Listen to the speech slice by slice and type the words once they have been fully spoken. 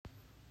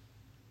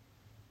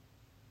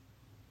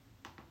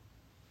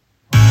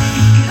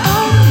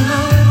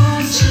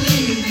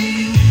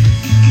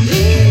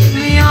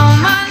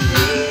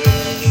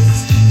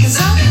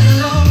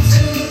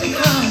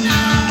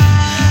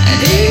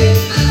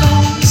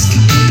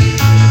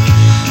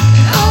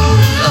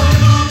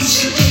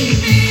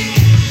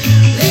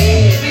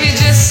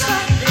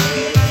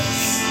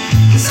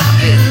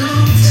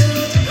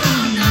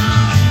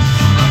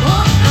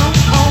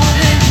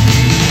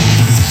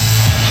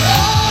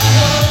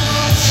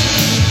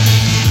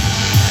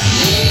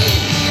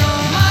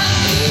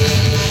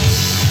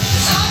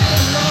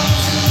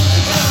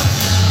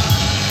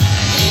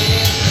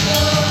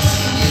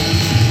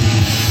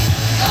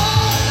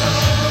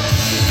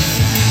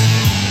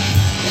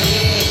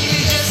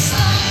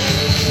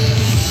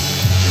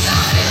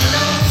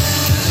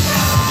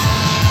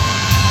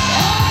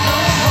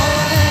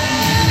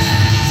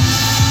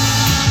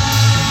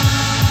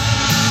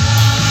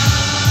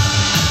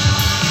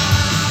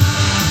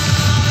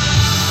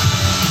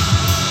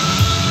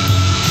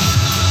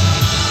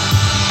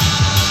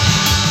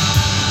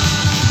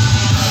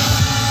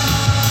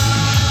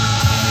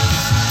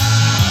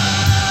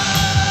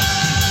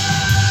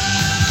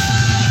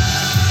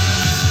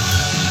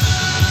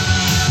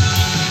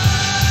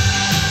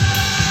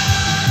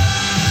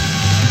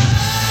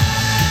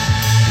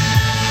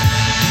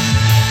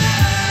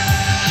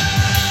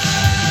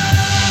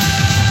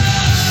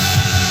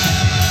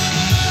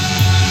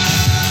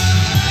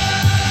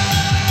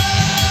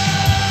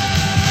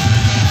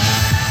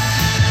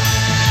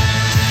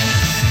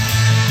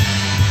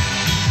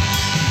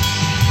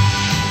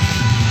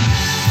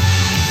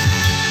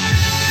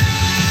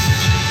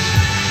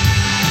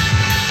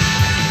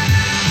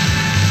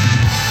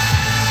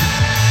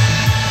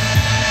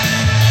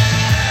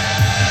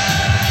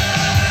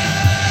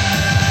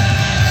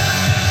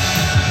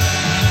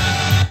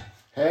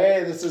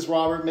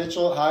Robert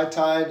Mitchell, High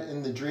Tide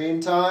in the Dream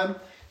Time.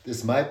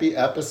 This might be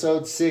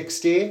episode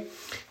 60.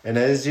 And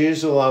as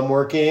usual, I'm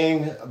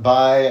working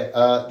by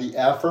the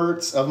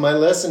efforts of my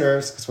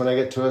listeners, because when I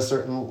get to a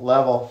certain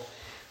level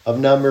of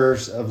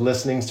numbers of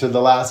listenings to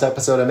the last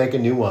episode, I make a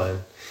new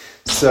one.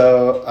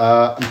 So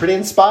I'm pretty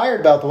inspired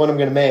about the one I'm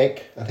going to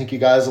make. I think you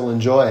guys will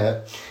enjoy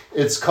it.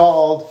 It's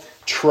called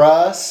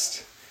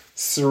Trust,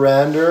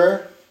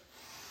 Surrender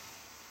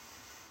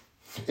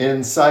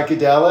in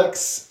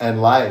Psychedelics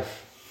and Life.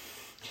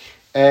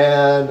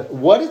 And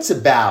what it's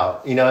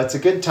about, it's a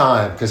good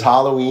time because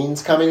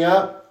Halloween's coming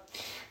up.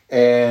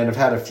 And I've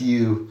had a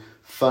few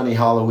funny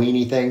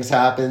Halloween-y things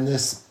happen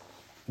this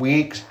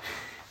week.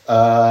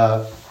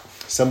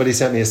 Somebody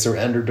sent me a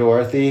Surrender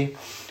Dorothy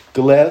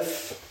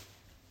glyph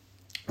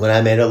when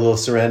I made a little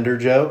surrender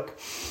joke.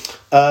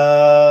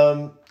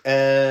 And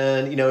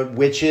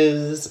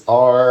witches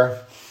are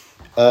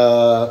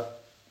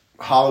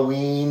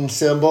Halloween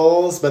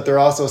symbols, but they're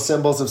also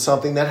symbols of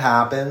something that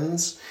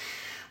happens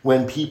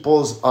when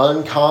people's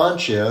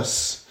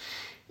unconscious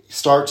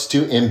starts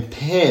to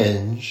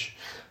impinge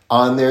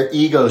on their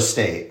ego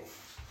state.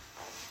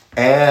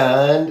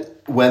 And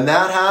when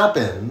that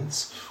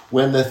happens,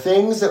 when the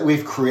things that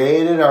we've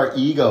created our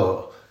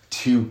ego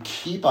to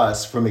keep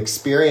us from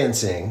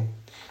experiencing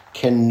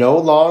can no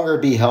longer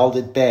be held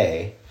at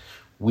bay,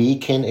 we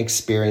can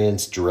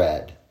experience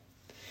dread.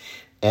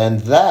 And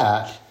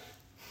that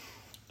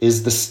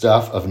is the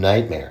stuff of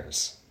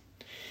nightmares.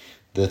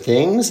 The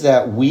things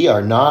that we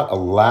are not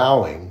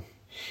allowing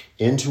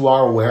into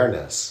our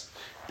awareness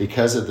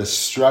because of the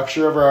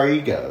structure of our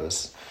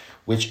egos,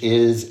 which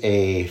is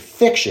a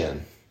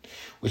fiction,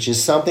 which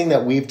is something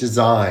that we've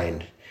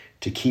designed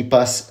to keep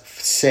us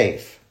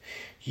safe,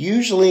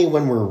 usually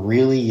when we're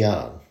really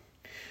young.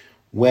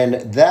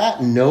 When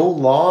that no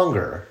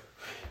longer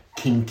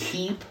can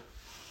keep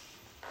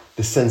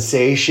the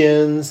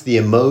sensations, the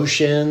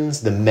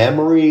emotions, the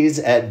memories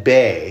at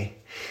bay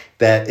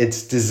that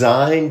it's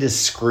designed to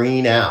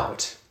screen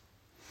out,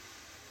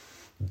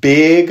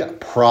 big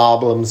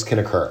problems can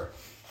occur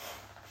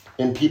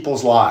in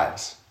people's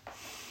lives.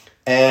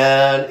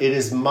 And it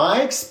is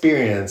my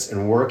experience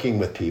in working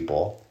with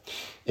people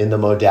in the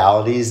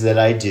modalities that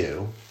I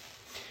do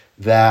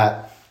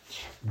that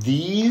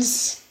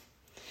these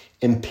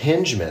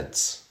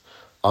impingements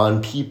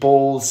on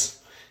people's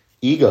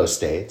ego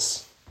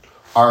states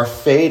are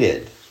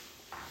fated.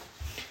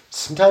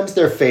 Sometimes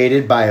they're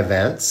fated by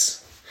events.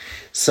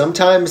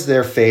 Sometimes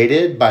they're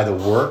fated by the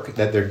work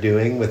that they're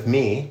doing with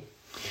me.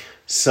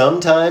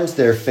 Sometimes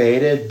they're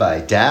fated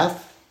by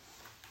death.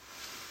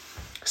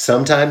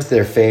 Sometimes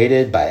they're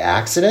fated by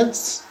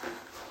accidents.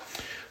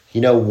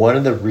 One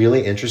of the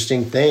really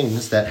interesting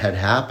things that had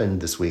happened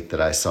this week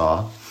that I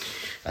saw,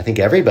 I think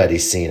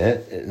everybody's seen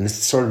it, and this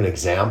is sort of an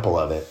example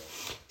of it,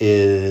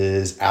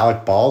 is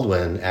Alec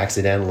Baldwin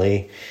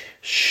accidentally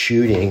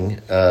shooting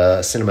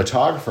a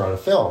cinematographer on a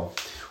film.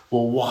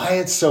 Well, why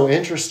it's so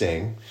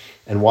interesting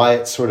and why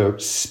it sort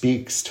of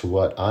speaks to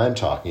what I'm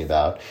talking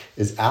about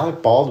is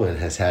Alec Baldwin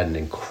has had an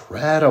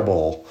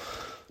incredible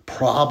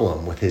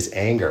problem with his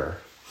anger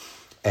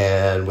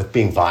and with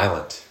being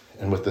violent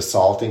and with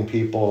assaulting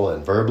people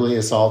and verbally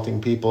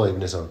assaulting people,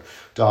 even his own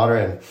daughter.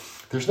 And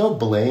there's no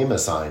blame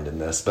assigned in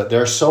this, but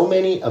there are so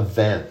many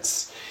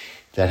events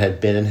that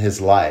had been in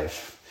his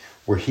life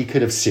where he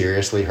could have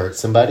seriously hurt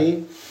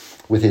somebody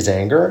with his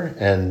anger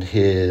and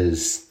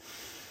his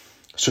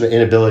sort of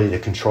inability to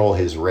control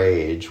his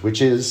rage,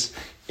 which is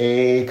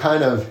a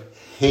kind of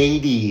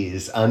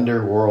Hades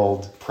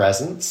underworld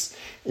presence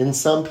in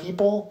some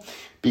people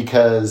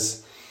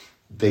because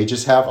they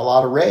just have a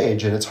lot of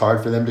rage and it's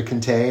hard for them to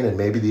contain, and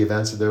maybe the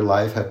events of their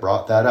life have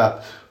brought that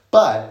up.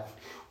 But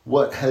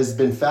what has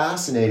been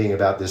fascinating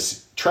about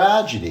this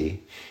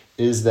tragedy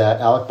is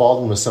that Alec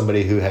Baldwin was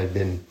somebody who had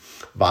been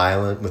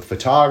violent with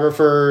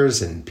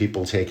photographers and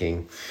people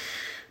taking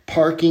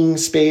parking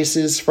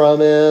spaces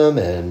from him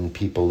and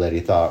people that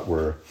he thought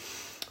were,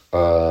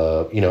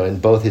 in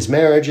both his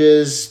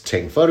marriages,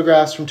 taking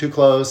photographs from too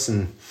close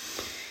and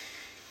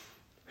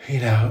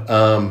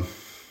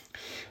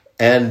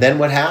then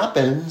what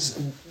happens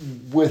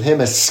with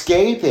him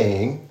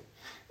escaping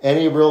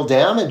any real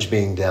damage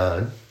being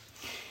done,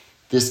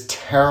 this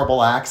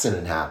terrible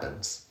accident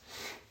happens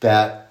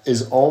that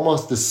is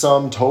almost the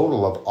sum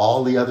total of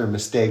all the other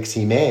mistakes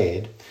he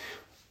made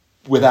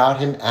without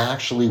him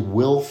actually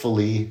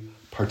willfully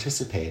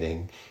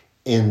participating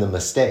in the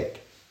mistake.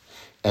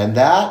 And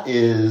that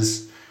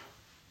is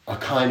a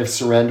kind of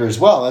surrender as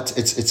well.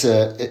 It's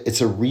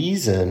a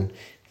reason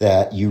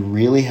that you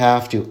really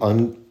have to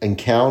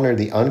encounter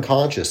the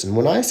unconscious. And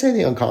when I say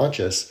the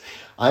unconscious,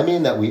 I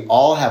mean that we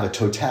all have a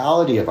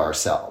totality of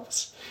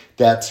ourselves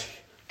that's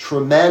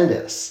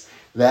tremendous,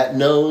 that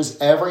knows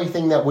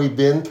everything that we've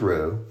been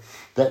through,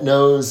 that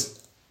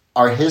knows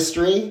our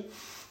history,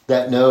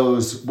 that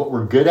knows what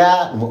we're good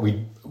at and what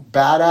we're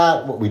bad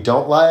at, what we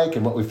don't like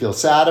and what we feel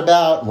sad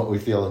about and what we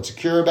feel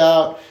insecure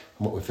about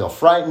and what we feel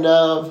frightened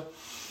of.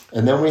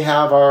 And then we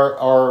have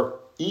our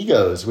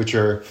egos, which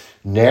are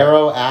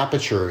narrow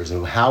apertures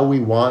of how we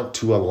want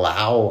to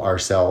allow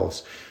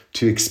ourselves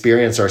to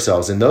experience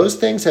ourselves. And those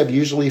things have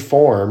usually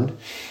formed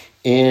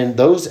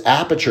those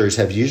apertures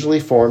have usually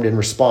formed in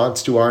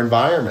response to our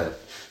environment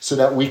so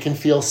that we can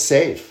feel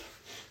safe,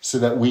 so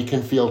that we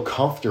can feel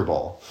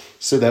comfortable,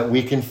 so that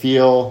we can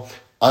feel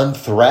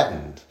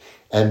unthreatened.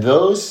 And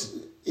those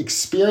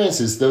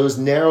experiences, those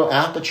narrow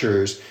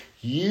apertures,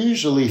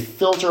 usually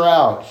filter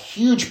out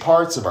huge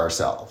parts of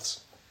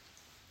ourselves,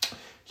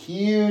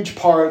 huge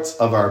parts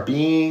of our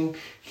being,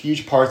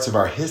 huge parts of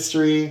our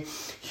history,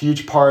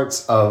 huge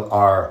parts of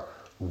our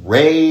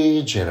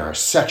rage and our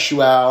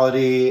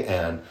sexuality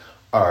and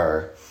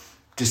our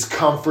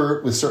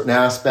discomfort with certain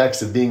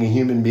aspects of being a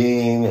human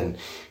being. And,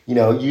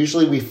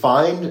 usually we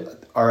find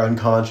our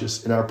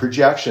unconscious in our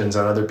projections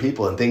on other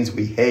people and things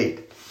we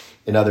hate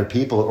in other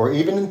people, or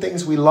even in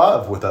things we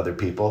love with other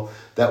people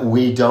that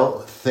we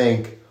don't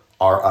think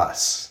are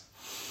us.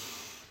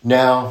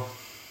 Now,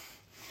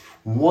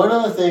 one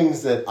of the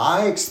things that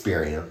I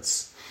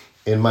experience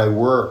in my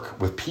work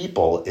with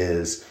people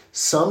is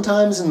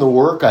sometimes in the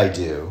work I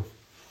do,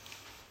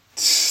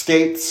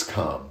 states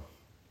come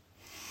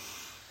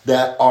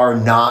that are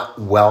not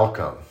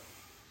welcome.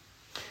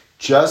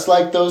 Just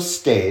like those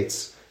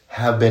states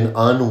have been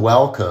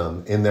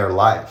unwelcome in their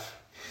life.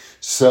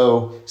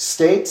 So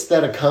states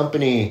that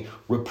accompany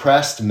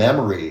repressed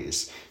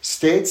memories,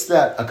 states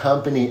that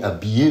accompany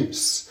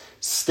abuse,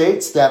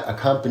 states that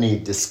accompany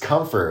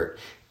discomfort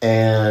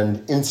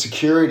and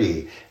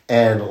insecurity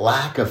and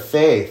lack of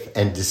faith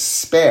and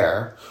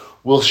despair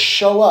will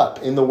show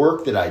up in the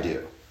work that I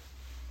do.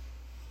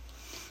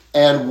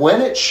 And when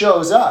it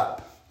shows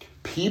up,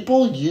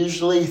 people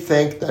usually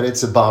think that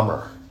it's a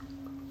bummer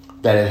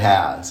that it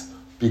has,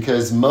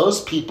 because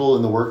most people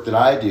in the work that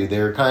I do,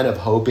 they're kind of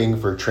hoping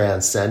for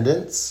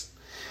transcendence.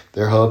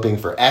 They're hoping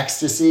for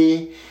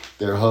ecstasy.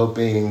 They're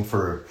hoping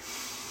for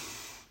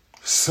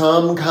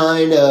some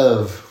kind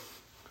of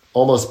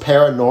almost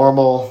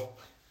paranormal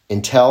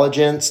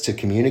intelligence to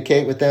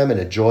communicate with them in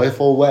a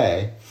joyful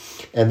way.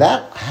 And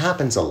that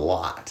happens a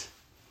lot.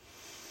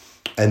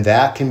 And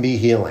that can be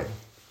healing.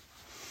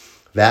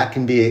 That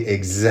can be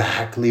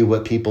exactly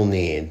what people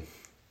need.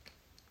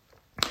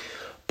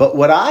 But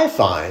what I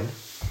find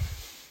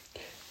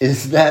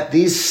is that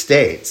these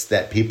states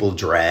that people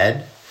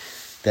dread,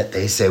 that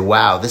they say,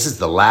 wow, this is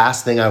the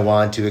last thing I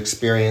want to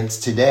experience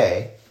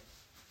today,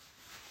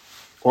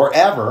 or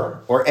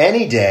ever, or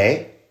any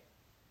day,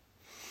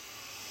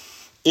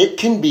 it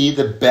can be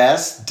the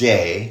best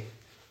day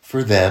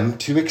for them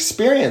to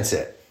experience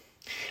it.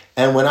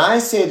 And when I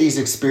say these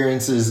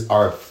experiences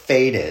are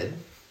fated,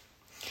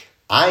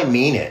 I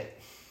mean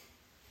it.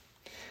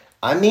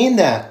 I mean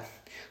that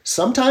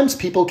sometimes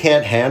people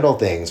can't handle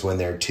things when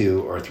they're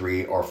 2 or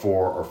 3 or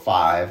 4 or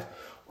 5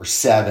 or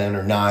 7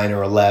 or 9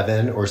 or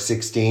 11 or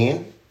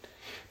 16.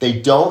 They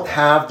don't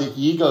have the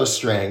ego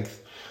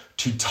strength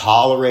to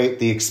tolerate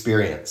the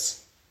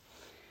experience.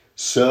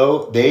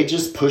 So they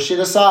just push it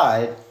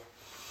aside,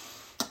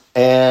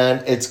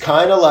 and it's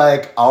kind of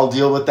like, I'll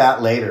deal with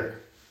that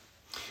later.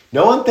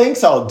 No one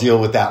thinks I'll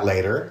deal with that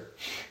later.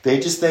 They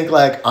just think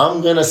like,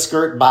 I'm going to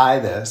skirt by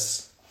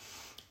this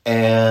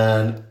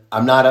and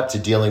I'm not up to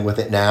dealing with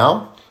it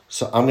now.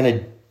 So I'm going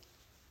to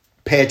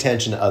pay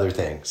attention to other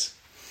things.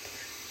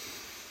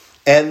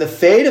 And the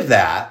fate of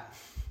that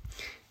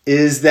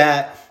is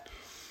that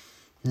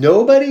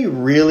nobody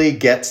really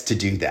gets to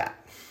do that.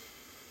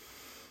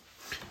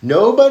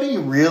 Nobody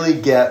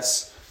really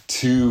gets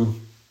to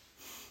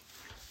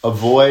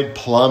avoid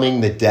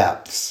plumbing the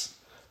depths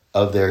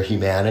of their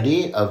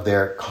humanity, of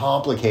their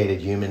complicated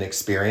human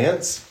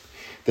experience.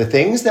 The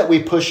things that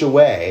we push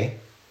away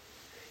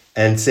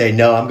and say,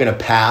 no, I'm going to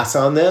pass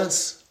on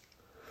this,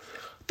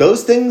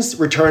 those things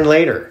return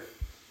later.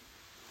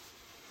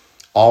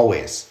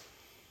 Always.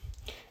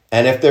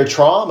 And if they're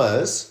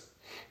traumas,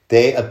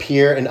 they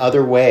appear in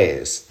other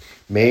ways.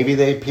 Maybe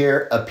they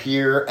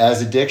appear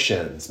as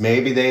addictions.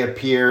 Maybe they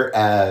appear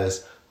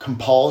as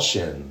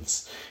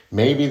compulsions.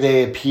 Maybe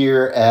they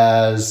appear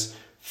as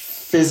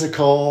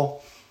physical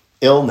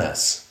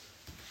illness,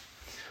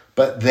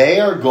 but they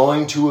are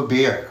going to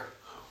appear.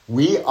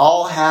 We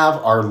all have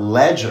our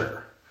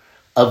ledger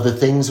of the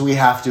things we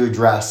have to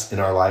address in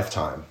our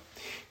lifetime.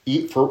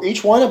 For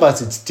each one of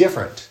us, it's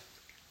different.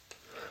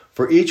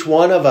 For each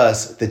one of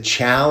us, the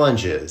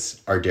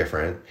challenges are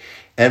different.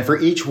 And for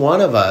each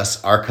one of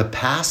us, our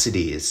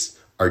capacities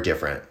are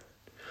different.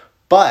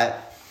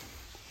 But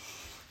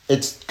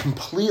it's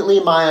completely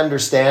my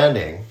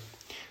understanding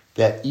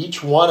that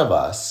each one of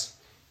us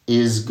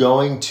is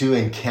going to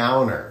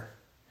encounter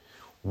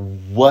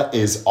what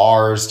is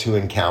ours to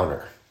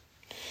encounter.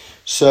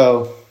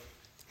 So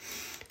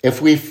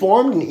if we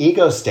formed an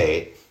ego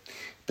state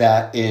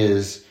that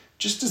is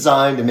just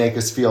designed to make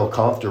us feel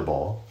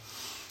comfortable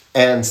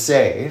and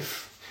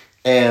safe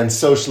and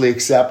socially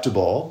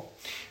acceptable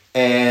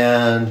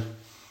and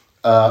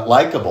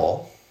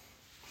likable,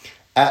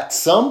 at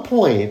some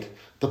point,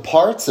 the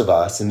parts of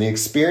us and the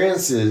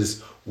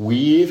experiences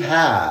we've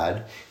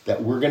had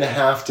that we're going to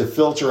have to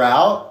filter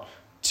out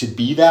to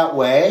be that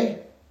way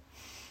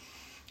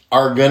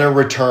are going to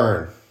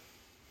return.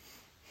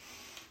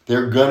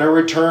 They're going to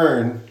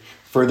return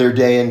for their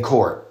day in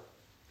court.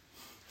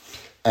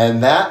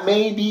 And that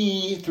may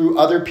be through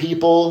other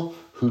people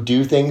who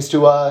do things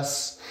to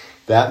us.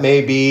 That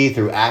may be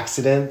through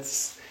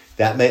accidents.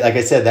 That may, like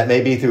I said, that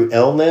may be through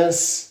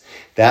illness.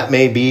 That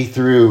may be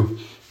through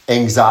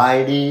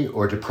anxiety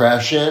or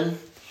depression.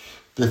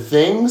 The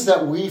things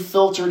that we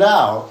filtered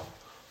out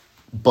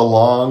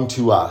belong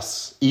to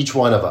us, each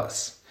one of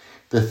us.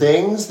 The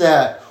things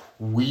that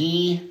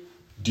we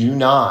do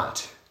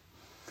not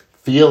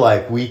feel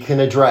like we can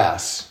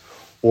address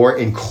or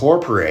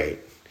incorporate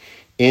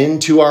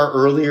into our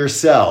earlier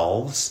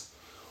selves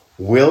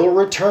will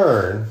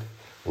return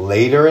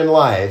later in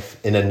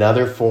life in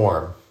another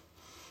form,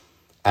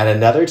 at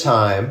another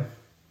time,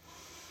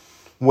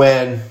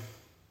 when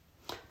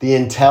the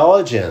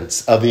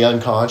intelligence of the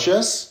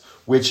unconscious,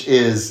 which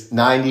is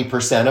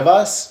 90% of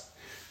us,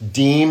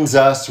 deems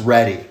us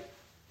ready.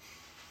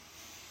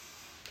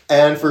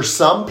 And for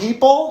some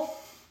people,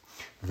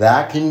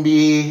 that can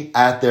be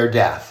at their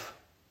death.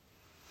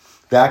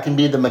 That can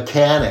be the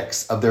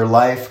mechanics of their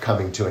life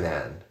coming to an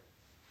end.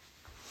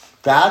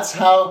 That's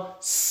how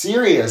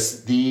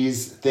serious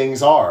these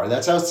things are.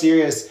 That's how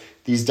serious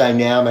these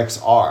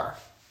dynamics are.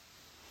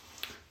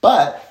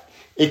 But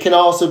it can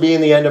also be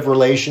in the end of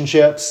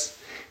relationships.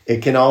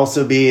 It can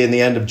also be in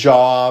the end of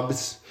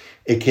jobs.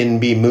 It can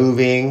be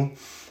moving.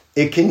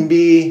 It can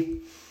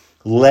be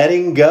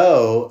letting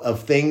go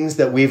of things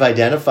that we've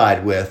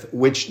identified with,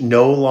 which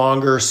no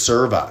longer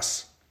serve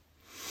us.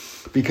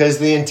 Because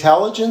the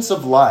intelligence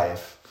of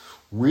life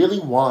really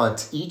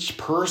wants each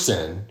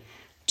person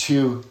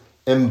to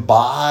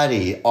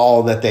embody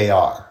all that they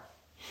are.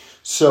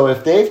 So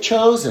if they've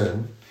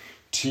chosen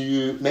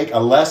to make a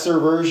lesser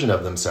version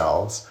of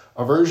themselves,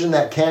 a version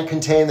that can't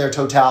contain their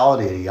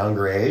totality at a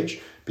younger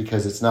age,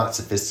 because it's not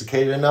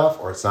sophisticated enough,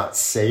 or it's not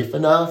safe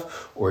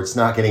enough, or it's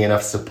not getting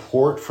enough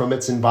support from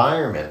its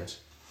environment,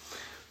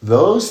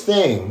 those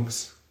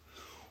things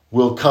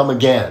will come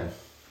again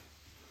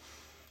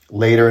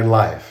later in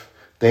life.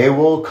 They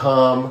will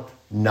come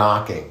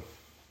knocking.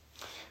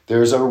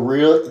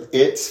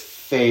 It's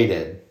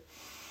fated.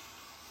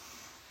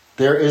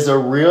 There is a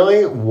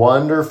really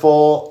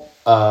wonderful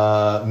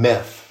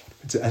myth.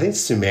 I think it's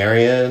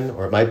Sumerian,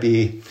 or it might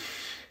be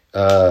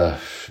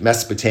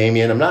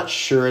Mesopotamian. I'm not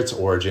sure its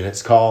origin.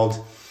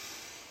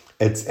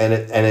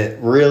 It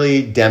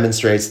really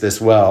demonstrates this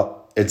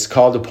well. It's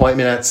called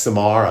Appointment at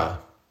Samara.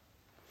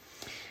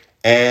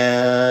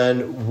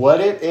 And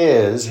what it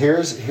is,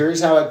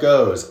 here's how it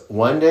goes.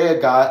 One day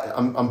a guy,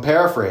 I'm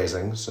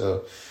paraphrasing,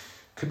 so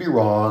could be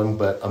wrong,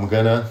 but I'm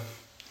gonna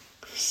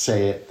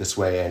say it this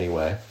way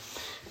anyway.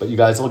 But you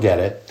guys will get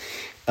it.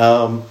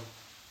 A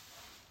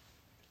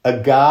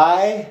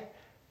guy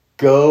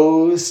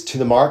goes to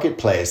the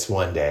marketplace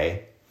one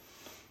day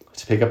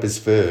to pick up his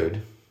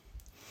food.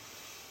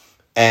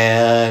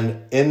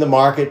 And in the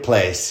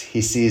marketplace,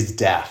 he sees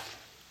death.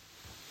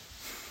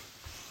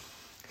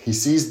 He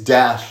sees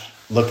death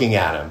looking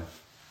at him.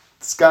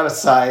 It's got a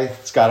scythe,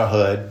 it's got a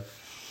hood,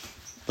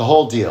 the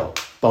whole deal,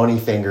 bony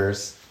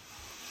fingers.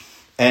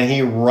 And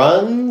he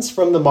runs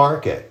from the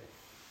market.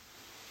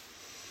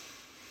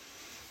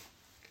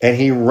 And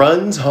he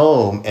runs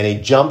home and he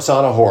jumps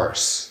on a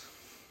horse.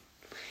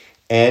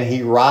 And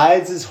he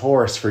rides his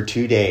horse for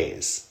 2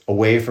 days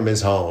away from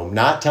his home,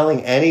 not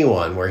telling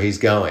anyone where he's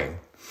going.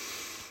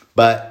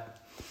 But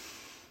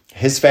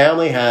his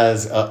family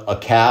has a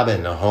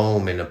cabin, a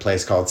home in a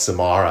place called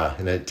Samara,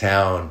 in a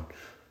town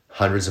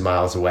hundreds of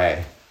miles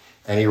away.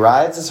 And he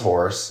rides his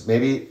horse.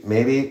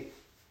 Maybe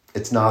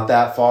it's not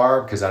that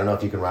far, because I don't know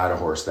if you can ride a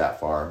horse that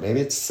far. Maybe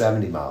it's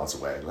 70 miles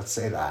away. Let's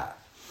say that.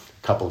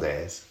 A couple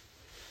days.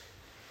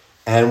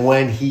 And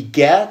when he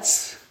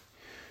gets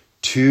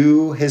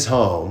to his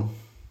home,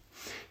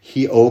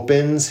 he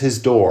opens his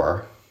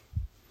door,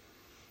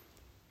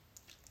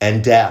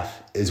 and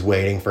death is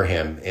waiting for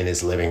him in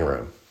his living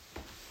room.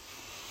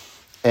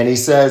 And he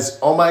says,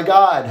 "Oh my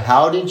God,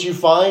 how did you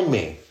find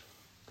me?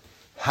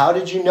 How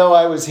did you know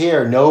I was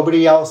here?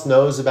 Nobody else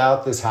knows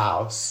about this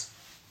house.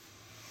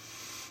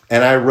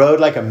 And I rode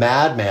like a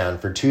madman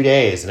for 2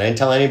 days, and I didn't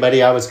tell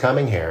anybody I was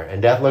coming here."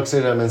 And Death looks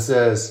at him and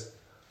says,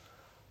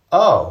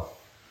 "Oh,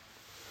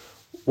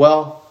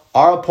 well,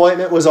 our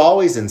appointment was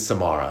always in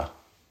Samara."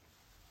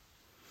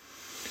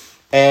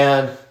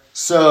 And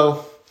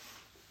so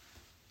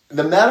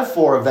the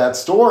metaphor of that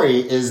story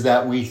is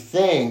that we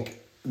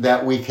think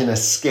that we can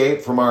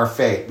escape from our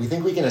fate. We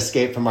think we can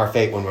escape from our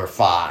fate when we're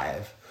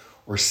 5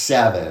 or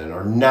 7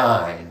 or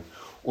 9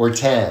 or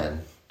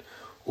 10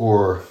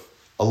 or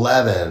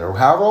 11 or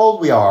however old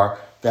we are,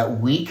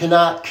 that we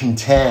cannot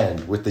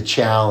contend with the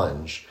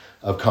challenge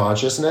of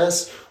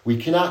consciousness. We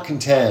cannot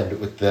contend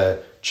with the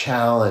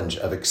challenge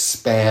of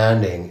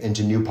expanding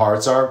into new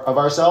parts of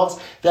ourselves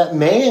that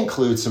may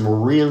include some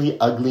really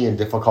ugly and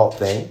difficult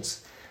things,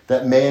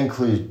 that may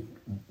include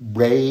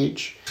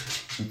rage,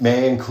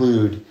 may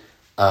include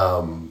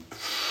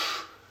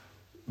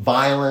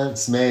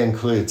violence, may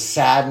include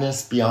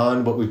sadness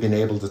beyond what we've been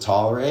able to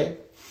tolerate.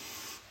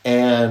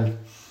 And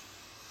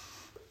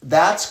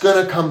that's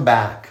going to come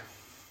back.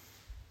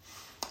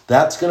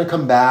 That's going to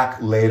come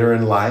back later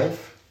in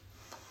life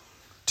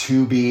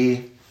to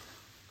be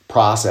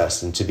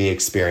processed and to be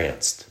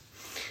experienced.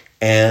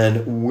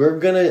 And we're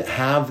going to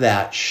have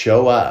that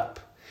show up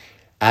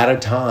at a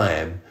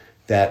time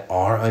that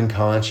our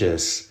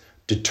unconscious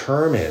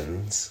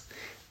determines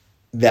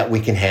that we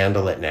can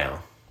handle it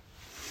now.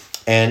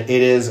 And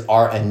it is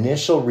our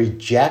initial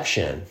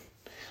rejection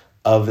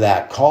of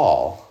that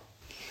call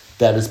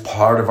that is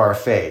part of our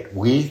fate.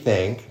 We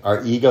think,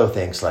 our ego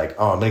thinks like,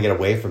 oh, I'm going to get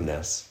away from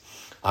this.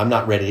 I'm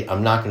not ready.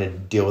 I'm not going to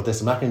deal with this.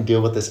 I'm not going to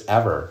deal with this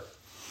ever.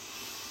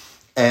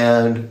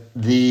 And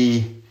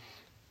the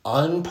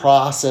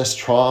unprocessed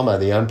trauma,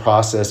 the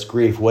unprocessed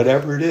grief,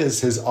 whatever it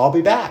is I'll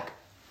be back.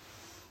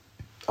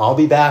 I'll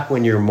be back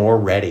when you're more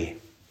ready,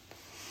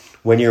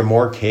 when you're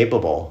more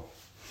capable,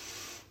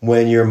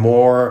 when you're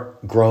more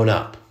grown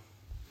up.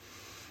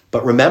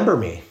 But remember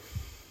me,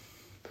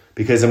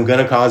 because I'm going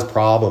to cause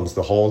problems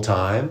the whole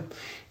time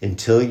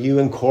until you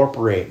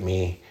incorporate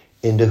me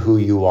into who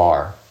you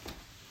are.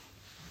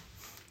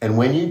 And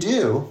when you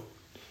do,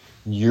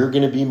 you're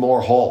going to be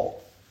more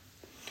whole.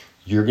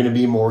 You're going to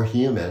be more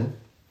human.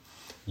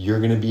 You're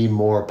going to be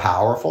more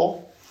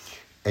powerful.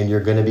 And you're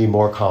going to be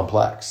more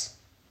complex.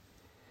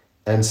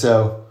 And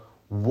so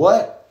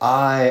what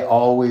I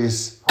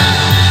always...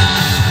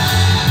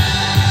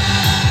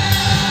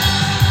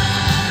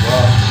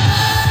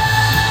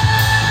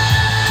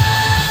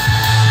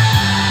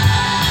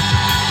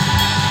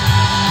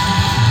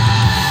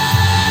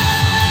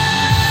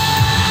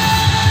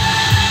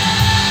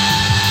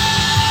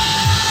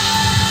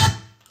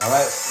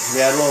 We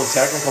had a little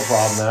technical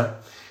problem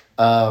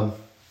there.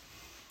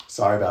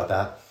 Sorry about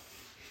that.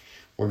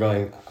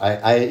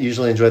 I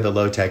usually enjoy the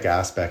low-tech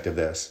aspect of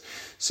this.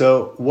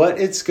 So what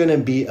it's going to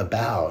be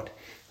about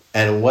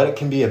and what it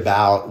can be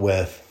about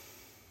with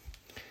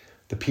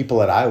the people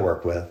that I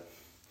work with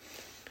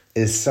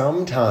is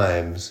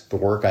sometimes the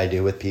work I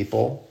do with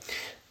people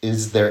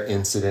is their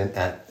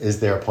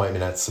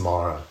appointment at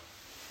Samara.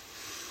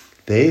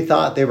 They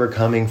thought they were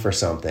coming for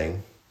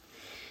something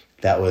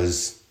that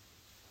was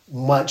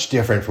much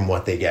different from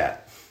what they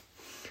get.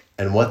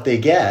 And what they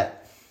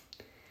get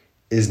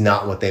is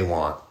not what they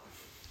want.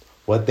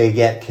 What they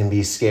get can be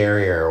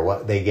scarier.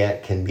 What they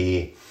get can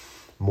be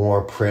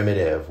more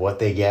primitive. What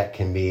they get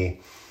can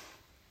be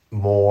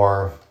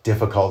more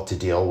difficult to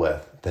deal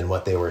with than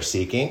what they were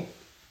seeking.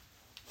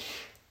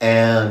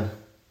 And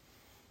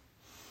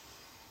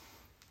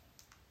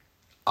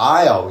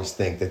I always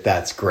think that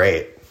that's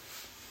great.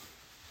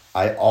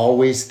 I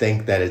always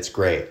think that it's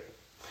great.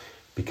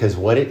 Because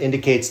what it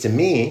indicates to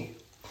me,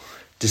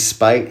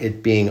 despite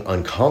it being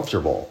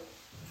uncomfortable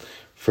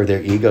for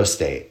their ego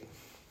state,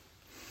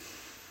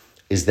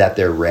 is that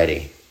they're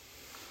ready.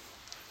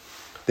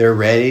 They're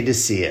ready to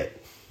see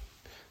it.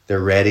 They're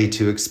ready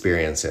to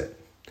experience it.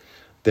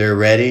 They're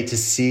ready to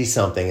see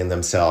something in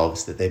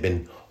themselves that they've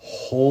been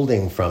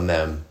holding from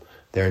them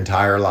their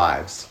entire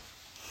lives.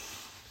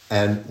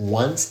 And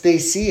once they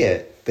see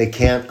it, they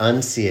can't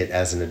unsee it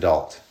as an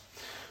adult.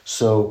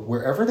 So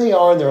wherever they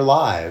are in their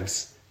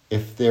lives,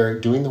 if they're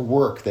doing the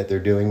work that they're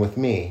doing with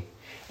me,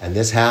 and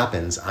this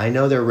happens, I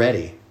know they're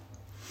ready.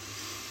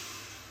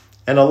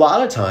 And a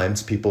lot of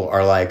times people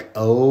are like,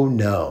 oh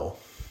no,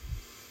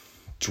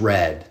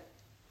 dread.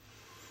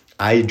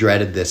 I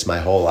dreaded this my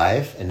whole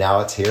life, and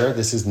now it's here.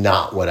 This is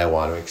not what I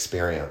want to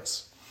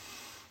experience.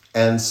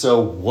 And so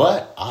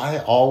what I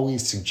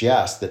always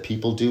suggest that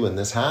people do when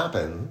this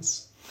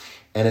happens,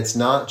 and it's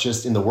not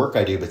just in the work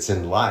I do, but it's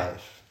in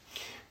life,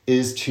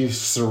 is to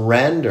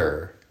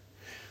surrender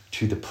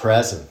to the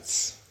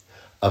presence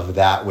of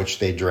that which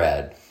they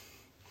dread.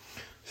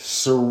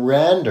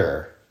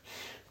 Surrender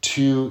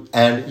to,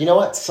 and you know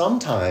what?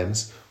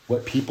 Sometimes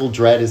what people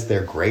dread is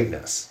their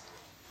greatness.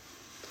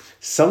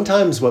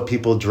 Sometimes what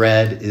people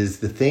dread is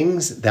the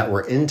things that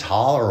were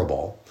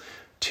intolerable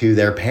to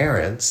their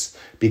parents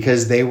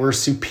because they were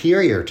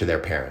superior to their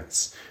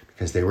parents,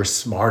 because they were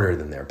smarter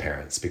than their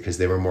parents, because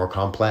they were more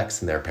complex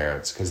than their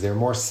parents, because they're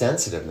more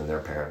sensitive than their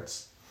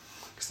parents,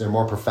 because they're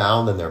more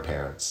profound than their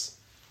parents.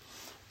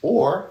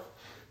 Or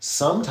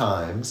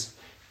sometimes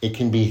it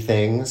can be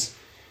things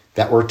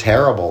that were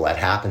terrible that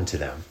happened to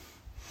them.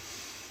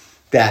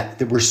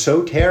 That were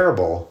so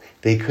terrible,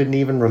 they couldn't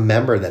even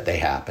remember that they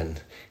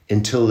happened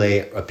until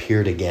they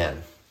appeared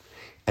again.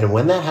 And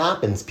when that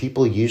happens,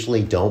 people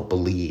usually don't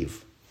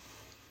believe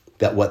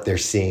that what they're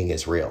seeing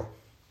is real.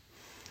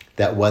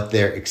 That what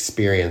they're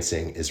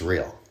experiencing is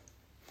real.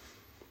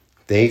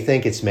 They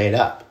think it's made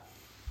up.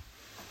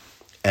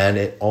 And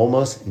it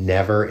almost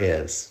never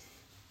is.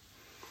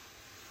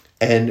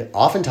 And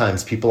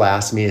oftentimes people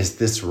ask me, is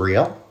this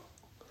real?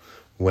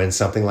 When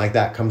something like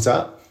that comes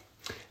up.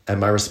 And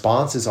my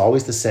response is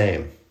always the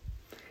same.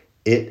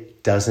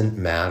 It doesn't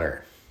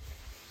matter.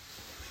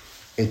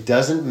 It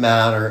doesn't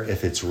matter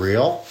if it's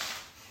real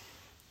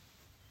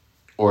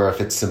or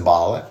if it's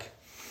symbolic.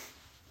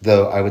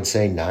 Though I would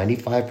say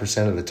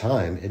 95% of the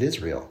time it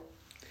is real.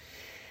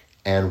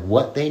 And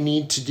what they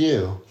need to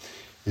do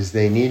is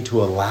they need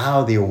to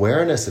allow the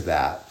awareness of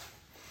that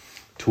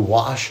to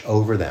wash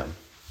over them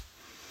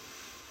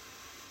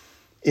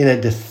in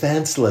a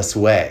defenseless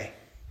way.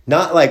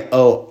 Not like,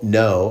 oh,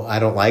 no, I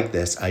don't like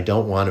this. I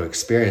don't want to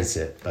experience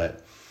it.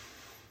 But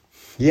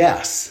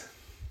yes,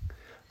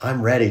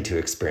 I'm ready to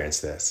experience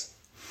this.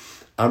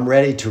 I'm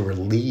ready to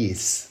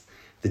release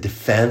the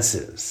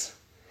defenses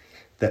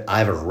that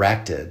I've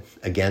erected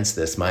against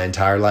this my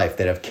entire life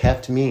that have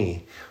kept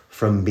me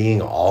from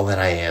being all that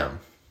I am.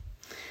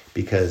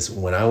 Because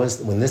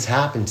when this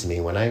happened to me,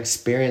 when I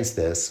experienced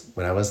this,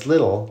 when I was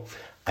little,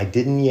 I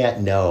didn't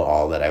yet know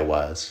all that I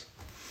was.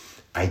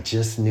 I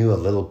just knew a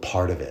little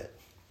part of it.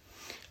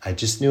 I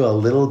just knew a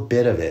little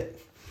bit of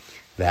it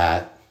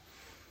that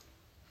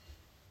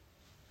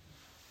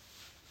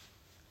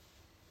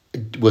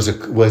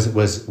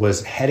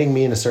was heading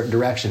me in a certain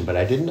direction, but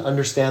I didn't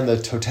understand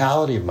the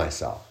totality of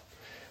myself.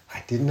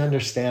 I didn't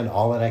understand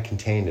all that I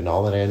contained and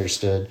all that I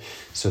understood.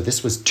 So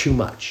this was too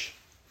much.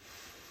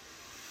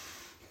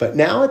 But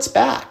now it's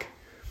back.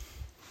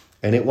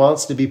 And it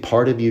wants to be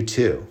part of you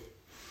too.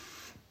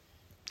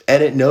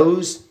 And it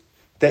knows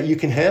that you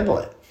can handle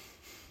it.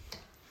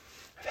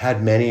 I've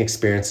had many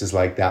experiences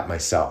like that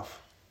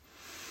myself.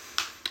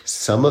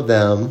 Some of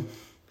them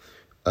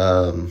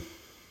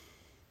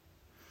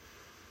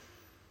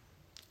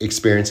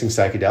experiencing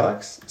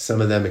psychedelics, some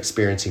of them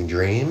experiencing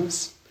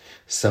dreams,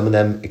 some of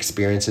them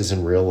experiences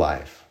in real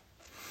life.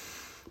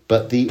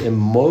 But the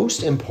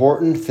most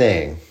important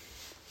thing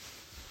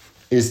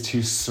is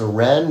to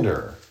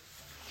surrender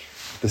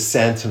the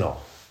sentinel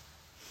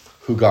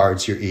who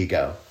guards your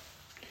ego.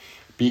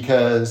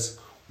 Because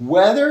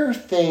whether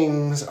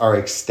things are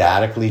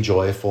ecstatically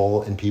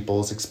joyful in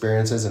people's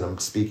experiences, and I'm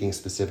speaking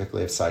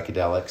specifically of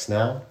psychedelics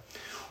now,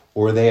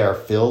 or they are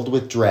filled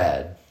with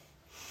dread,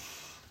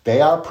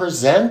 they are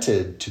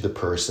presented to the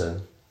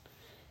person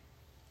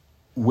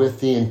with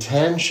the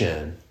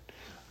intention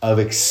of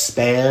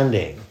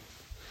expanding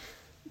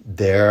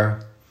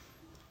their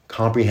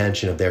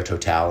comprehension of their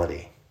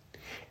totality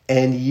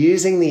and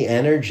using the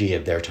energy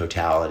of their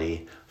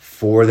totality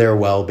for their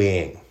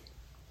well-being.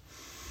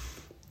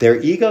 Their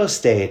ego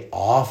state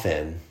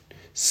often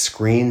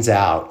screens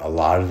out a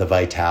lot of the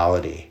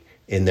vitality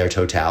in their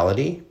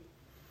totality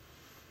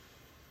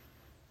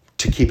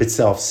to keep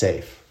itself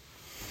safe.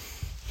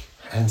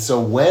 And so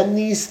when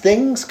these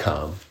things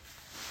come,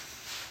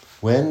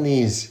 when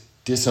these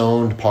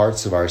disowned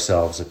parts of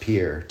ourselves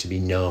appear to be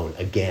known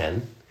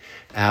again,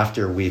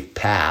 after we've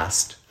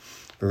passed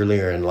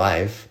earlier in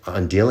life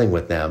on dealing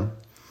with them,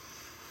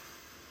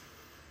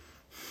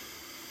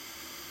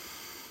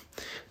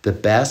 the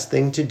best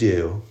thing to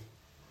do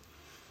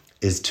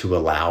is to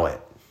allow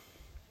it.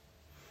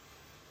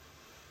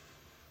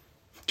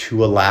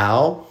 To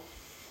allow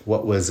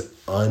what was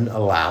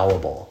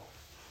unallowable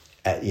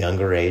at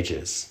younger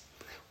ages,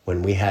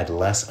 when we had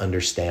less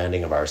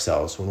understanding of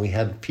ourselves, when we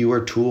had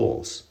fewer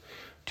tools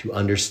to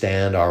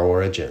understand our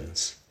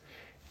origins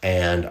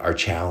and our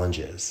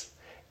challenges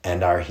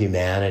and our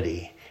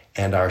humanity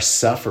and our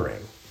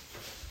suffering.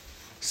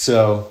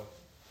 So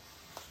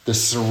the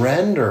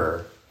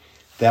surrender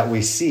that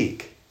we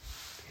seek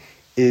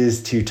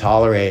is to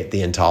tolerate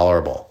the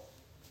intolerable,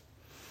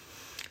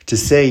 to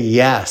say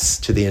yes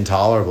to the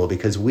intolerable,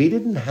 because we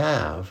didn't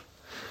have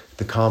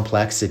the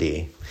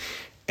complexity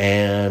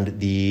and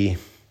the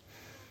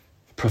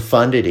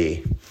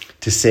profundity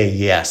to say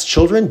yes.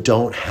 Children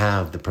don't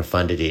have the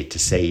profundity to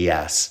say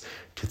yes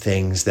to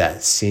things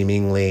that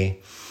seemingly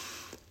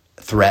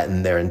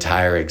threaten their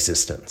entire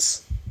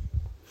existence.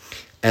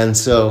 And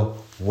so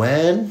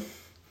when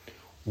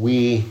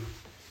we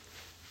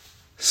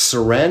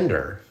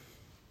surrender,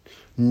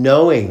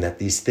 knowing that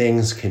these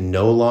things can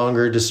no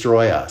longer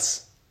destroy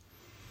us,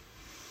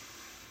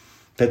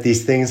 that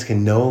these things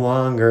can no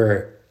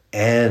longer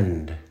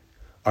end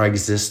our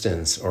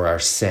existence or our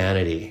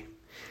sanity,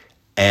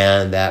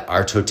 and that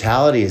our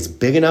totality is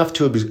big enough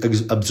to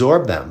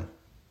absorb them,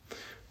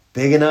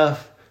 big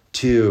enough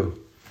to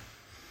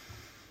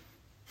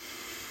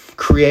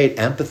create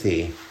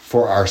empathy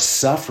for our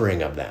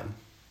suffering of them,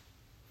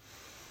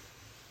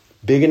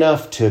 big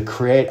enough to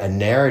create a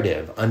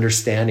narrative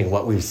understanding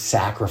what we've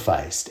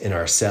sacrificed in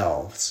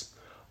ourselves,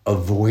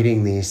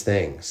 avoiding these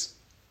things,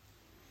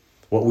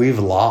 what we've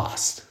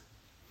lost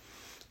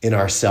in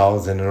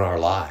ourselves and in our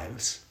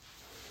lives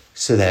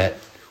so that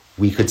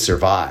we could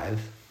survive.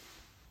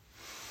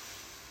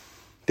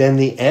 Then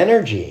the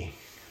energy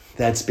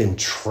that's been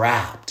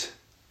trapped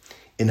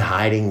in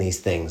hiding these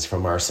things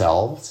from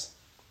ourselves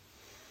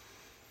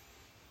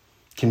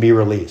can be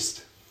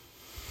released.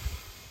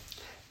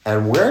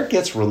 And where it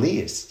gets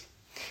released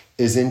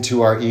is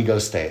into our ego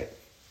state,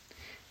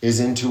 is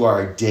into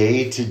our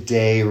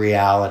day-to-day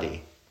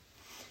reality,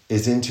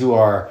 is into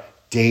our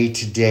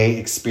day-to-day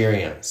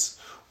experience,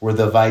 where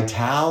the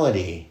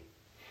vitality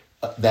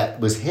that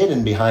was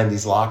hidden behind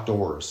these locked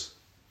doors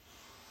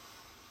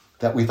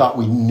that we thought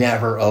we'd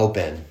never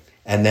open,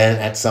 and then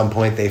at some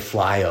point they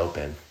fly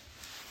open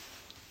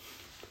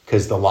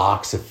because the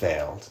locks have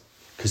failed,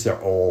 because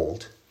they're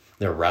old,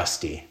 they're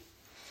rusty,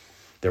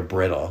 they're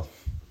brittle.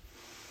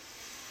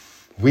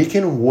 we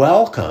can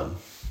welcome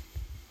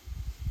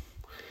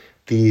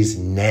these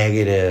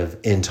negative,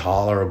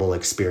 intolerable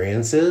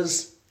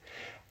experiences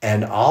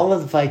and all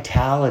of the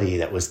vitality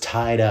that was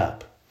tied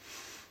up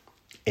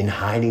in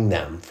hiding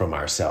them from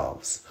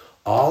ourselves.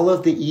 All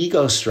of the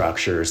ego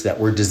structures that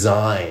were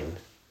designed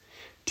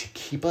to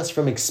keep us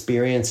from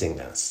experiencing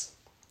this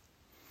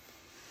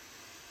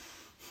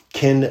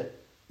can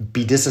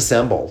be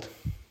disassembled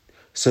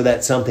so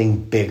that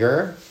something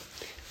bigger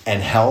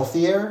and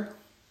healthier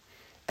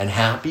and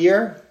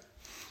happier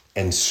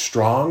and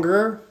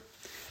stronger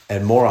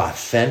and more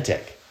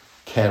authentic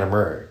can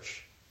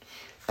emerge.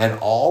 And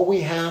all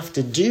we have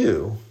to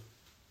do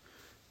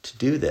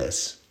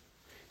this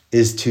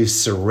is to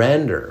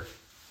surrender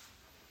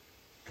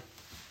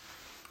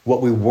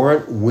what we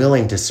weren't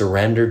willing to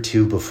surrender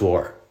to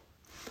before.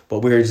 But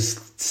we were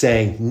just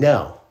saying,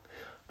 no,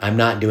 I'm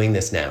not doing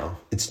this now.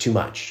 It's too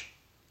much.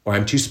 Or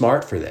I'm too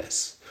smart for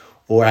this.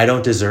 Or I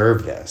don't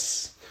deserve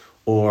this.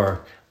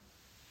 Or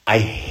I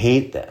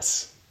hate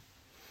this.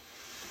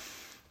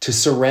 To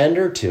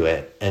surrender to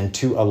it and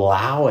to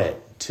allow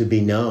it to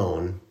be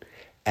known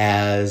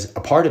as a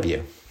part of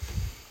you.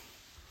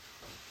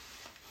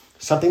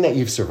 Something that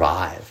you've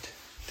survived.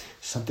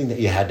 Something that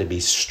you had to be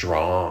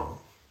strong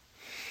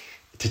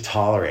to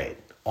tolerate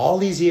all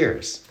these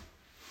years.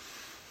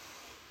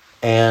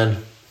 And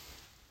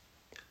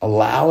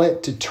allow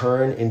it to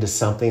turn into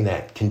something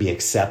that can be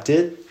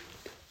accepted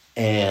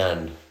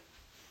and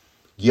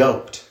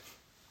yoked.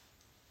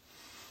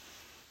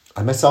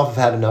 I myself have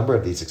had a number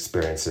of these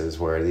experiences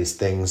where these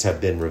things have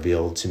been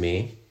revealed to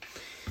me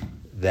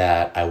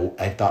that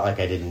I thought like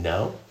I didn't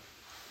know.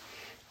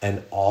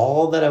 And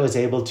all that I was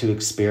able to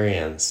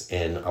experience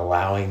in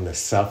allowing the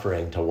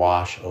suffering to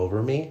wash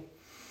over me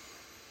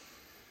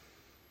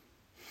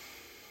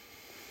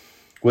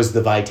was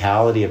the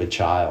vitality of a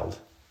child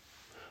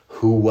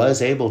who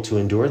was able to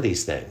endure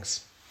these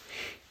things,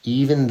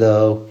 even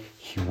though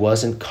he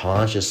wasn't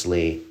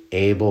consciously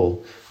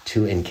able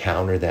to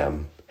encounter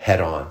them head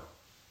on.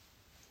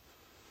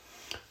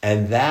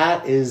 And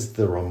that is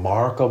the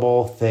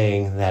remarkable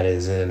thing that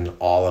is in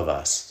all of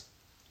us,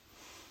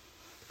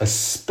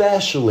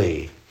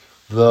 especially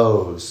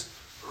those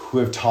who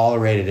have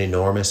tolerated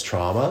enormous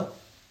trauma.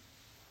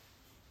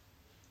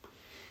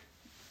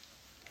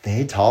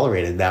 They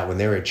tolerated that when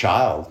they were a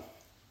child.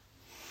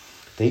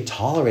 They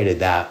tolerated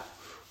that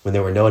when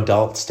there were no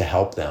adults to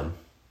help them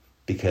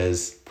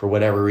because for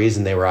whatever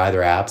reason they were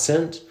either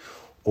absent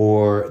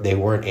or they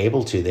weren't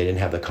able to. They didn't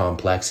have the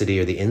complexity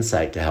or the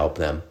insight to help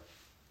them.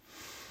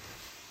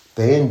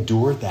 They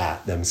endured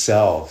that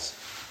themselves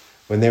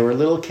when they were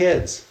little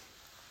kids.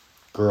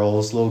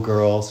 Girls,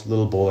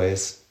 little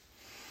boys.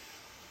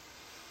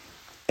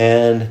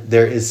 And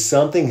there is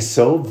something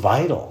so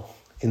vital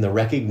in the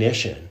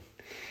recognition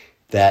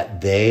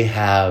that they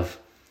have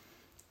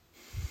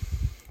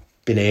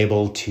been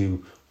able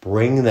to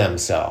bring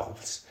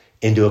themselves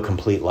into a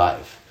complete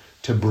life,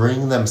 to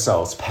bring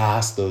themselves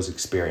past those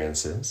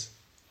experiences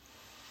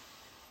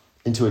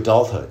into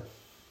adulthood,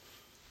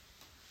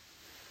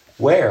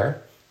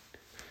 where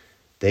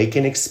they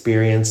can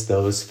experience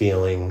those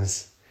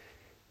feelings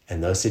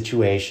and those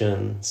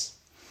situations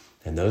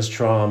and those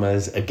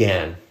traumas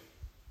again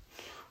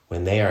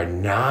when they are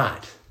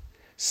not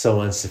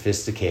so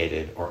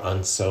unsophisticated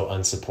or so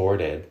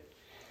unsupported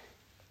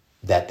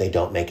that they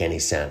don't make any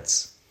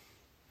sense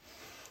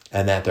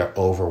and that they're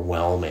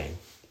overwhelming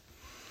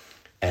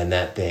and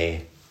that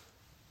they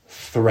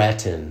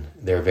threaten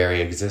their very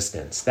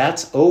existence.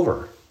 That's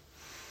over.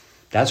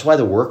 That's why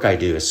the work I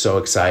do is so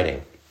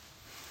exciting,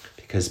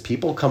 because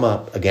people come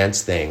up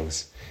against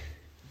things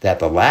that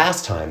the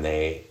last time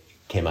they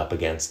came up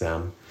against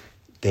them,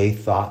 they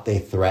thought they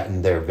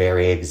threatened their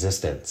very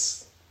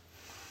existence.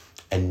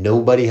 And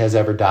nobody has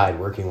ever died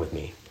working with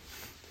me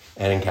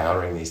and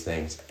encountering these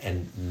things.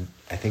 And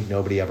I think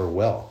nobody ever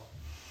will.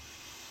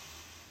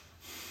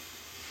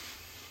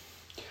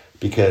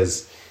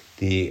 Because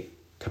the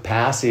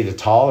capacity to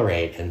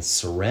tolerate and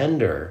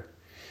surrender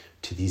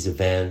to these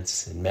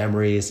events and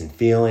memories and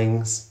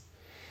feelings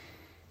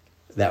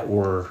that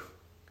were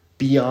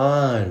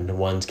beyond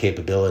one's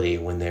capability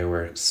when they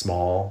were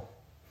small,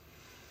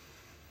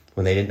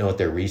 when they didn't know what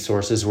their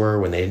resources were,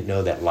 when they didn't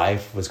know that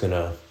life was going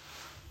to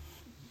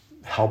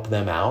help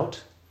them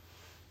out,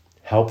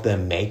 help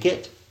them make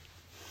it.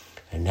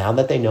 And now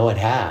that they know it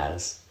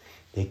has,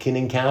 they can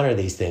encounter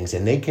these things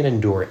and they can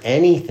endure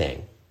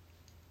anything,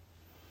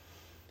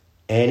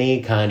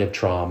 any kind of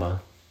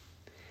trauma,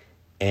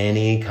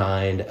 any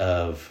kind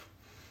of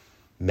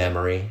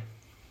memory,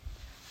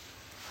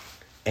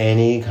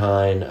 any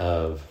kind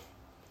of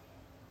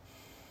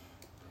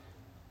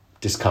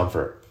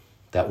discomfort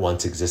that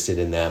once existed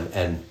in them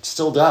and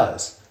still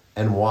does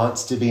and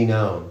wants to be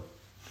known,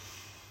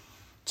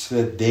 so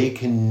that they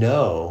can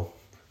know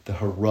the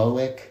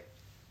heroic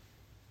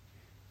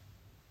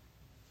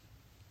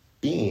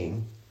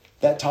being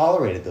that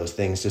tolerated those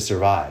things to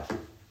survive,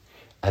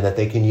 and that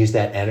they can use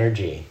that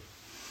energy.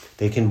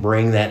 They can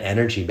bring that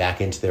energy back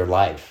into their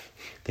life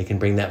They can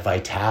bring that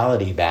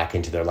vitality back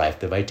into their life,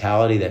 the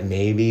vitality that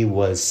maybe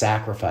was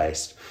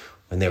sacrificed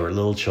when they were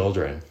little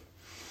children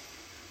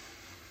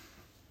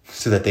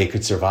so that they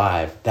could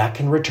survive. That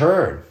can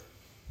return.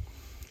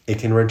 It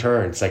can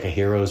return. It's like a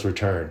hero's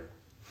return.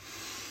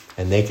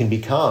 And they can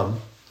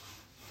become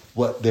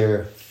what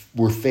they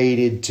were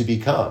fated to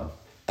become.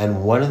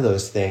 And one of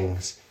those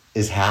things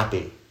is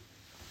happy.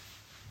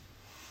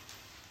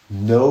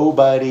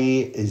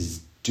 Nobody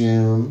is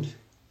doomed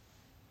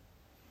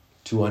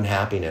to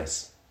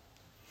unhappiness.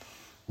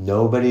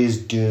 Nobody's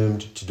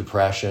doomed to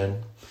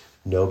depression.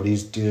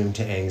 Nobody's doomed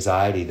to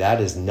anxiety.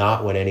 That is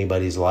not what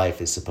anybody's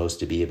life is supposed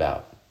to be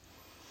about.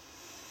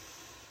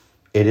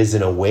 It is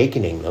an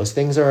awakening. Those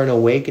things are an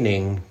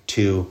awakening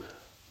to,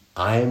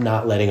 I'm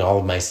not letting all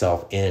of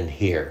myself in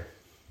here.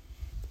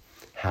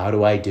 How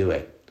do I do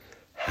it?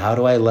 How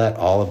do I let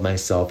all of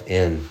myself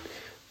in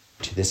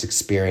to this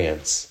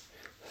experience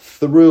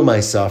through my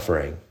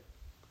suffering?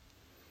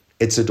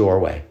 It's a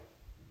doorway.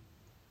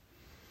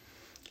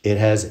 It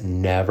has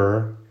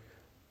never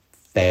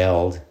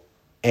failed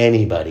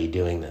anybody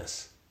doing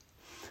this.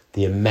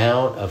 The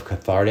amount of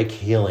cathartic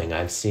healing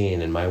I've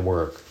seen in my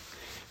work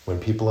when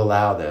people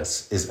allow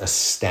this is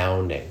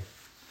astounding.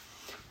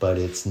 But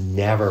it's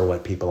never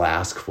what people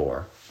ask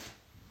for.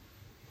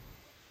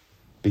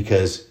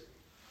 Because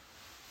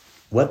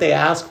what they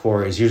ask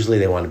for is usually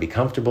they want to be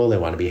comfortable, they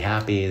want to be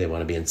happy, they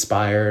want to be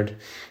inspired.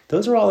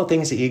 Those are all the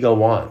things the ego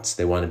wants.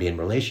 They want to be in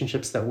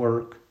relationships that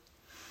work.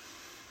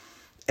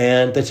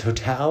 And the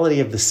totality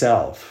of the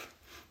self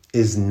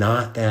is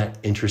not that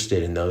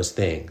interested in those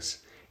things.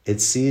 It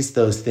sees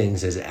those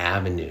things as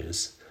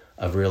avenues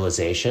of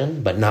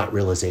realization, but not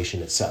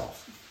realization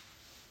itself.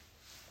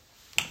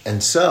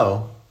 And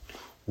so,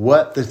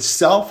 what the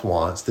self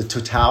wants, the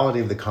totality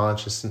of the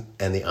conscious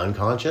and the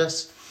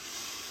unconscious,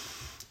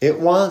 it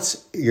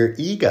wants your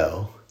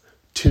ego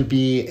to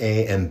be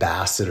an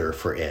ambassador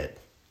for it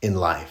in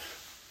life.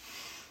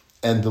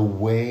 And the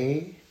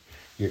way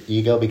your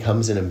ego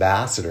becomes an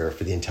ambassador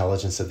for the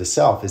intelligence of the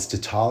self is to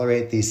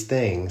tolerate these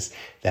things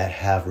that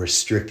have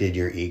restricted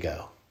your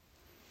ego.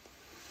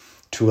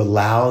 To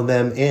allow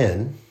them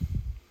in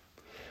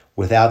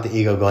without the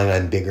ego going,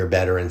 I'm bigger,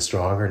 better, and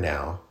stronger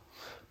now.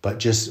 But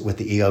just with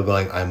the ego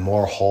going, I'm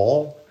more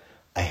whole,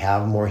 I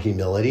have more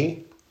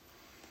humility,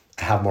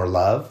 I have more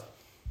love,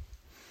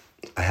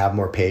 I have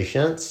more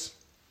patience,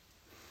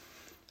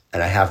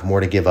 and I have more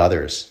to give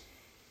others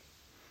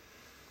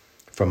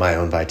from my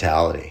own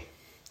vitality.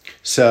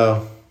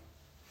 So,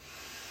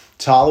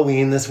 it's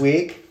Halloween this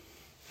week.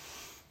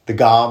 The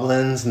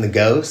goblins and the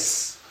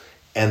ghosts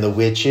and the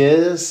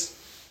witches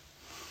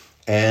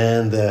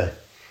and the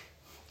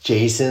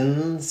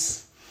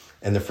Jasons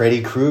and the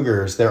Freddy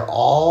Kruegers, they're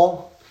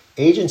all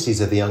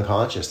agencies of the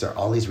unconscious. They're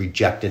all these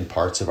rejected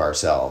parts of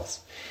ourselves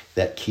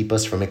that keep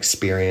us from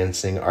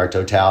experiencing our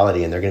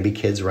totality. And they're going to be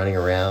kids running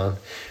around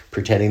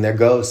pretending they're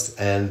ghosts,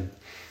 and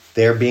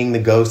they're being the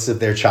ghosts of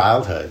their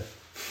childhood.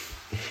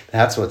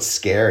 That's what's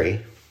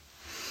scary.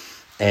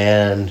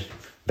 And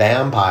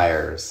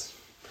vampires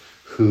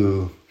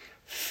who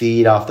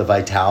feed off the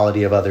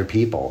vitality of other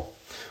people,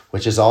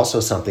 which is also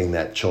something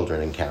that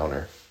children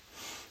encounter.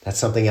 That's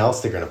something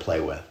else they're going to play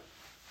with.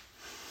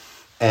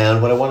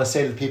 And what I want to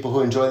say to the people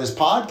who enjoy this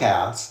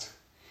podcast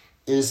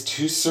is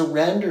to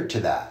surrender to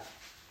that.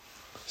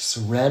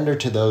 Surrender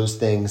to those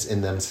things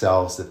in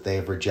themselves that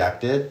they've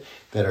rejected,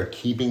 that are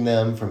keeping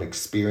them from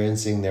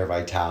experiencing their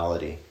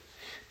vitality,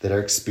 that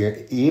are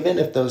even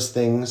if those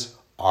things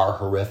are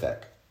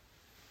horrific.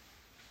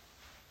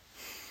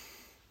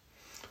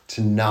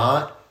 To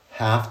not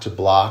have to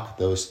block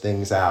those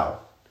things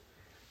out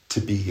to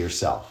be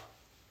yourself.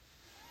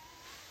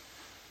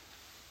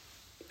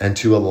 And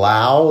to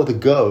allow the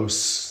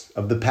ghosts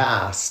of the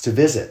past to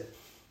visit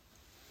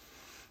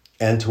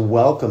and to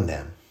welcome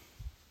them.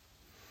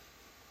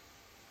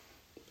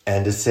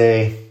 And to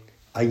say,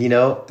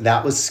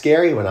 that was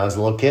scary when I was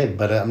a little kid,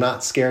 but I'm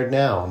not scared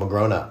now. I'm a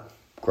grown-up.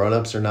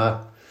 Grown-ups are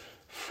not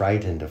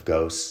frightened of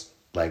ghosts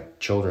like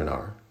children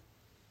are.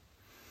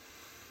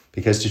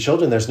 Because to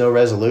children, there's no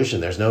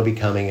resolution. There's no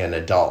becoming an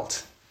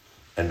adult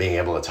and being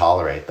able to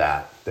tolerate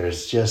that.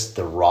 There's just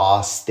the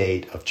raw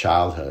state of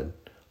childhood,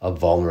 of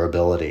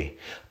vulnerability,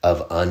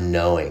 of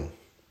unknowing.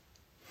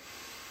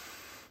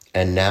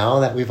 And now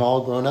that we've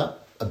all grown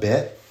up a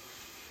bit,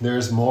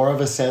 there's more of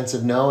a sense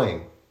of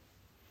knowing.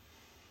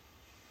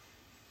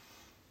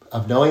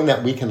 Of knowing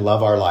that we can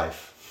love our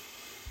life.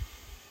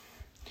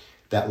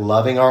 That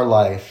loving our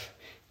life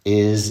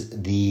is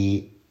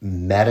the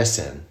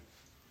medicine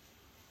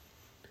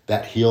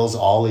that heals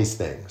all these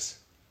things.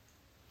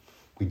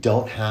 We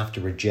don't have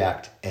to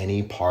reject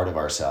any part of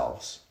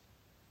ourselves.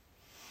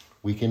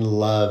 We can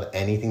love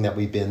anything that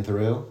we've been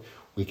through.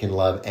 We can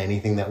love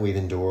anything that we've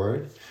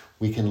endured.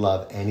 We can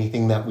love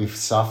anything that we've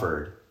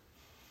suffered.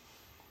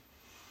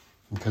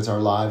 Because our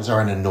lives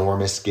are an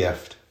enormous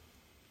gift.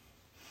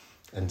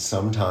 And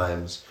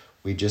sometimes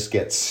we just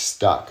get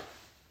stuck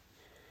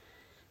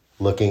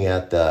looking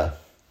at the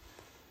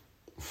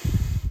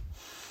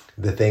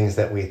things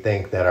that we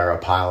think that are a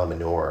pile of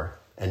manure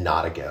and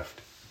not a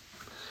gift.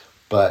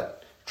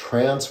 but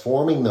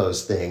transforming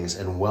those things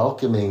and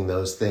welcoming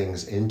those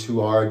things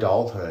into our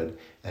adulthood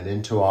and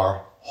into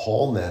our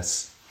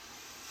wholeness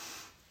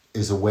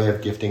is a way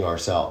of gifting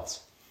ourselves.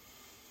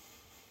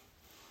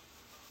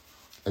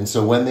 And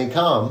so when they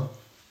come,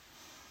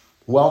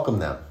 welcome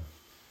them.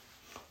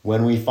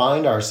 When we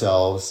find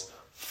ourselves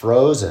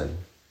frozen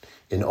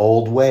in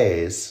old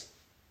ways,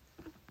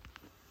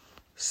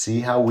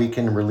 see how we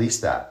can release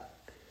that.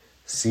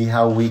 See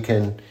how we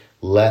can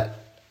let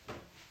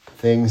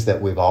things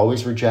that we've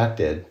always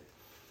rejected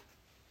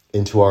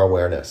into our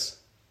awareness.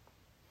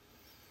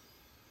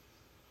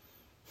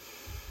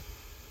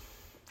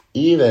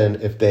 Even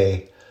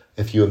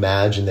if you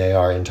imagine they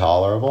are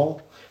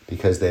intolerable,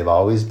 because they've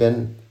always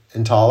been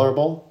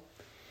intolerable,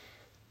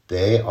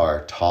 they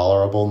are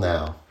tolerable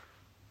now.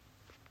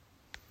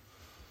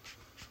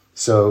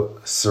 So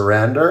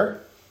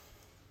surrender,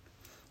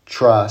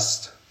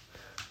 trust,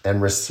 and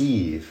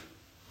receive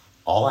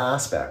all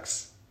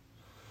aspects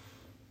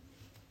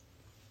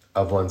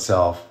of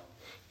oneself,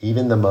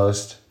 even the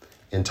most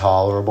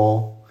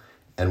intolerable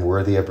and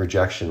worthy of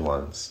rejection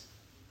ones.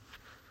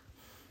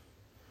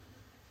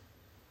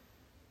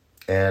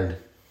 And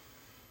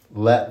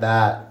let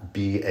that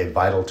be a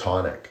vital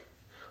tonic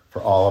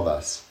for all of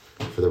us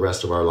for the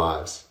rest of our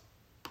lives.